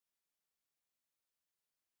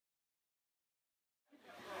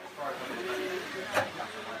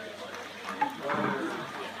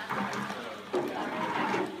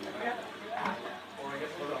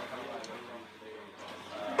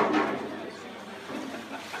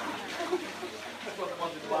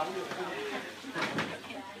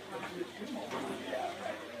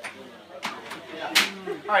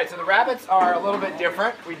All right, so the rabbits are a little bit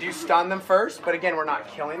different. We do stun them first, but again, we're not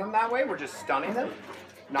killing them that way. We're just stunning them,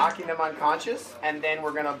 knocking them unconscious, and then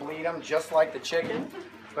we're gonna bleed them just like the chicken.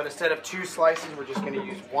 But instead of 2 slices, we're just gonna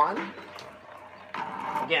use 1.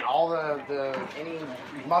 Again, all any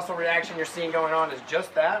muscle reaction you're seeing going on is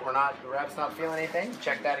just that. The rabbit's not feeling anything.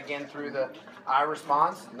 Check that again through the eye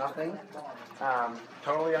response, nothing.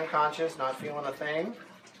 Totally unconscious, not feeling a thing.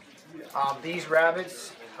 These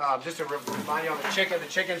rabbits, just to remind you on the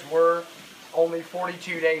chickens were only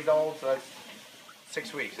 42 days old, so that's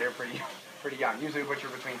 6 weeks. They're pretty young. Usually butcher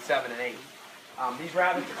between 7 and 8. These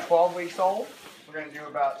rabbits are 12 weeks old. We're going to do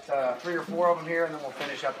about 3 or 4 of them here, and then we'll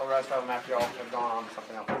finish up the rest of them after y'all have gone on to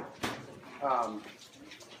something else.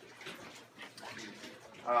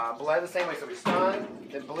 Bled the same way, so we stun,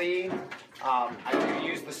 then bleed. I do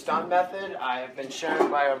use the stun method. I have been shown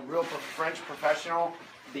by a real French professional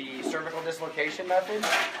the cervical dislocation method.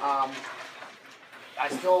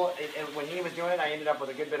 When he was doing it, I ended up with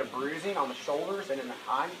a good bit of bruising on the shoulders and in the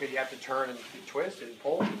hind because you have to turn and twist and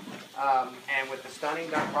pull. And with the stunning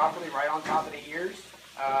done properly right on top of the ears,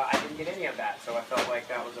 I didn't get any of that, so I felt like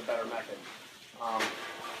that was a better method.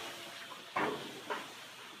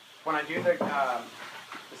 When I do the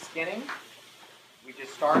skinning, we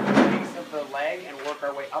just start at the base of the leg and work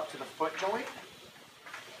our way up to the foot joint.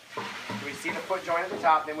 So we see the foot joint at the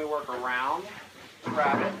top, then we work around the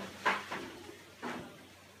rabbit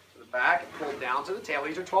to the back and pull down to the tail.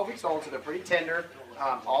 These are 12 weeks old, so they're pretty tender.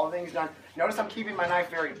 All the things done. Notice I'm keeping my knife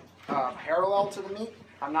very parallel to the meat.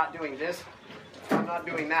 I'm not doing this. I'm not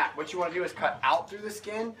doing that. What you want to do is cut out through the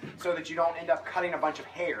skin so that you don't end up cutting a bunch of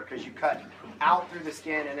hair, because you cut out through the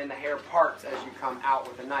skin and then the hair parts as you come out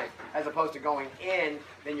with a knife, as opposed to going in,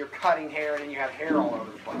 then you're cutting hair and then you have hair all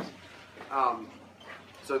over the place.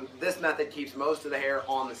 So this method keeps most of the hair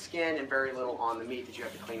on the skin and very little on the meat that you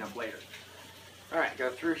have to clean up later. All right, go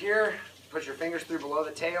through here, put your fingers through below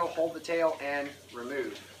the tail, hold the tail, and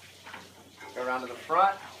remove. Go around to the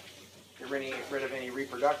front, get rid of any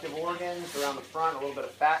reproductive organs around the front, a little bit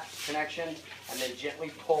of fat connection, and then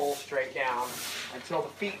gently pull straight down until the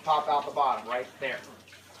feet pop out the bottom, right there.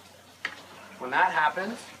 When that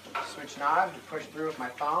happens, switch knives, push through with my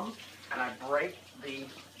thumb, and I break the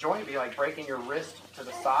joint. It'd be like breaking your wrist to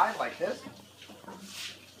the side like this.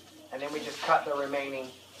 And then we just cut the remaining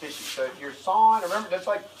tissue. So if you're sawing, remember, that's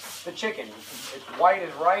like the chicken. It's white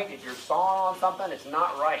is right. If you're sawing on something, it's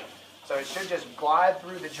not right. So it should just glide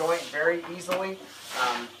through the joint very easily.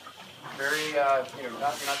 You're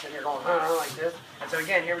not sitting here going like this. And so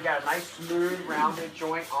again, here we got a nice smooth rounded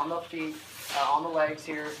joint on the feet, on the legs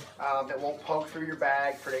here, that won't poke through your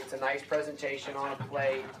bag, creates a nice presentation on a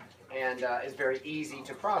plate, and is very easy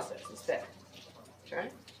to process instead. Okay?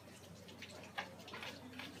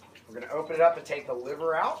 We're going to open it up and take the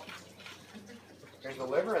liver out. There's the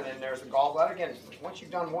liver, and then there's the gallbladder. Again, once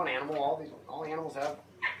you've done one animal, all the animals have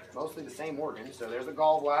mostly the same organ. So there's the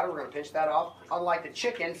gallbladder. We're going to pinch that off. Unlike the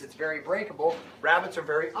chickens, it's very breakable. Rabbits are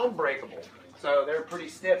very unbreakable. So they're pretty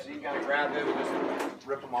stiff, so you can kind of grab them and just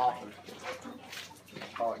rip them off and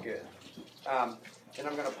call it good. Then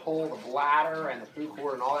I'm going to pull the bladder and the food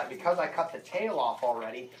cord and all that. Because I cut the tail off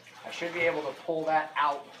already, I should be able to pull that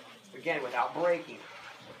out, again, without breaking.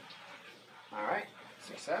 All right,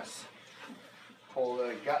 success. Pull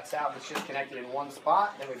the guts out that's just connected in one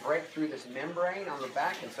spot. Then we break through this membrane on the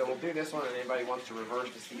back. And so we'll do this one, and anybody wants to reverse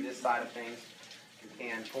to see this side of things, you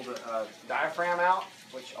can pull the diaphragm out,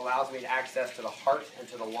 which allows me to access to the heart and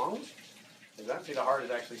to the lungs. See, the heart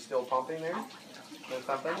is actually still pumping there. There's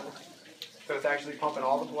something. So it's actually pumping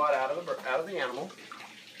all the blood out of the animal.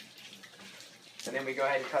 And then we go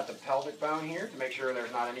ahead and cut the pelvic bone here to make sure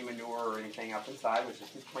there's not any manure or anything up inside, which is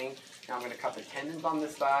clean. Now I'm going to cut the tendons on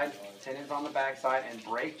this side, tendons on the back side, and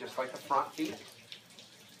break just like the front feet.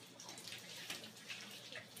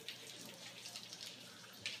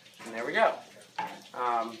 And there we go.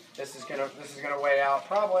 This is gonna weigh out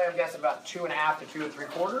probably, I'm guessing, about 2.5 to 2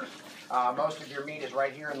 3/4. Most of your meat is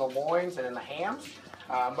right here in the loins and in the hams.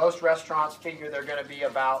 Most restaurants figure they're going to be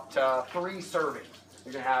about 3 servings.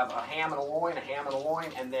 You're going to have a ham and a loin,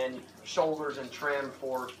 and then shoulders and trim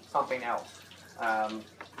for something else. And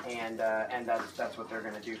that's what they're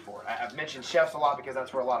going to do for it. I've mentioned chefs a lot because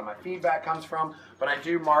that's where a lot of my feedback comes from, but I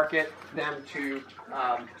do market them to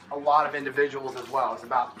a lot of individuals as well. It's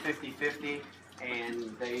about 50-50,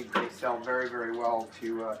 and they sell very, very well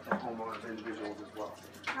to homeowners, individuals as well.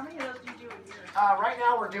 How many of those do you do a year? Right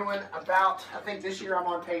now we're doing about, I think this year I'm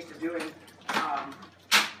on pace to doing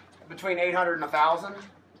between 800 and 1,000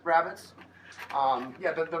 rabbits.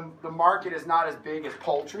 Yeah, the market is not as big as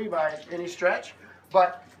poultry by any stretch,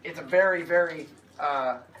 but it's a very, very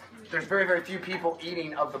there's very, very few people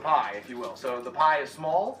eating of the pie, if you will. So the pie is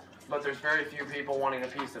small, but there's very few people wanting a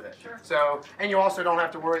piece of it. Sure. So, and you also don't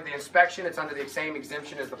have to worry the inspection. It's under the same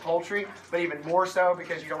exemption as the poultry, but even more so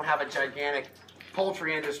because you don't have a gigantic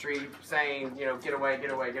poultry industry saying, you know, get away,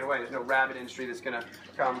 get away, get away. There's no rabbit industry that's going to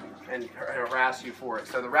come and harass you for it.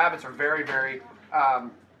 So the rabbits are very, very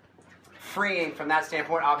freeing from that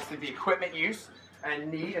standpoint. Obviously, the equipment use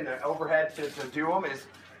and need and the overhead to do them is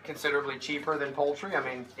considerably cheaper than poultry. I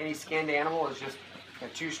mean, any skinned animal is just, you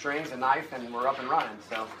know, 2 strings, a knife, and we're up and running.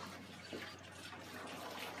 So.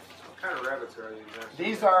 What kind of rabbits are these?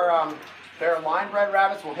 These are they're line bred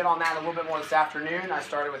rabbits. We'll hit on that a little bit more this afternoon. I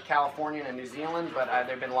started with California and New Zealand, but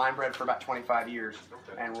they've been line bred for about 25 years,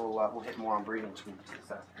 and we'll hit more on breeding too.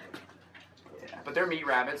 So, yeah, but they're meat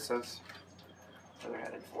rabbits, so that's what they're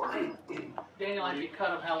headed for. Daniel, after you cut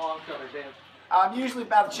them, how long till they're dead? Usually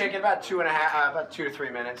about the chicken, about 2 to 3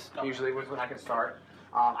 minutes. Usually was when I can start.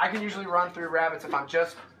 I can usually run through rabbits if I'm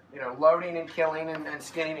just, you know, loading and killing and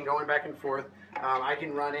skinning and going back and forth. I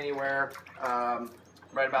can run anywhere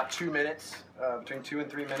right about 2 minutes, between 2 and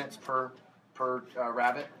 3 minutes per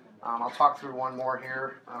rabbit. I'll talk through one more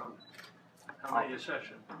here. How many a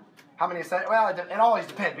session? How many a set? Well, it always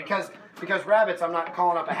depends because rabbits, I'm not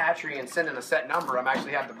calling up a hatchery and sending a set number. I'm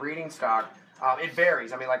actually have the breeding stock. It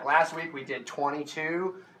varies. I mean, like last week we did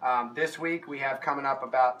 22. This week we have coming up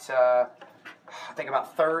about I think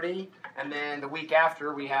about 30, and then the week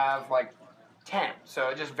after we have like 10. So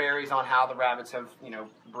it just varies on how the rabbits have, you know,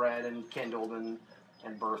 bred and kindled and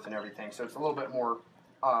birthed and everything. So it's a little bit more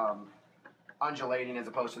undulating as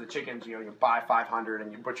opposed to the chickens. You know, you buy 500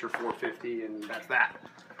 and you butcher 450, and that's that.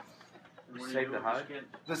 Save the hide?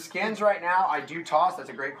 The skins right now, I do toss.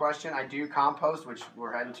 That's a great question. I do compost, which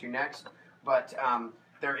we're heading to next. But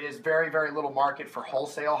there is very, very little market for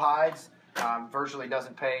wholesale hides. Virtually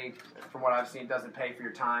doesn't pay, from what I've seen, doesn't pay for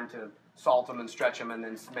your time to salt them and stretch them and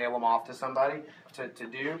then mail them off to somebody to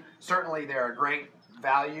do. Certainly they're a great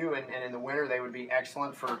value, and in the winter they would be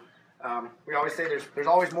excellent for, we always say there's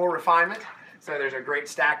always more refinement. So there's a great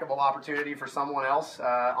stackable opportunity for someone else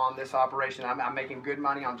on this operation. I'm making good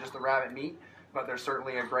money on just the rabbit meat, but there's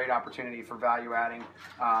certainly a great opportunity for value adding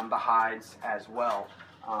the hides as well.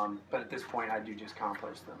 But at this point, I do just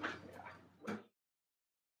compost them.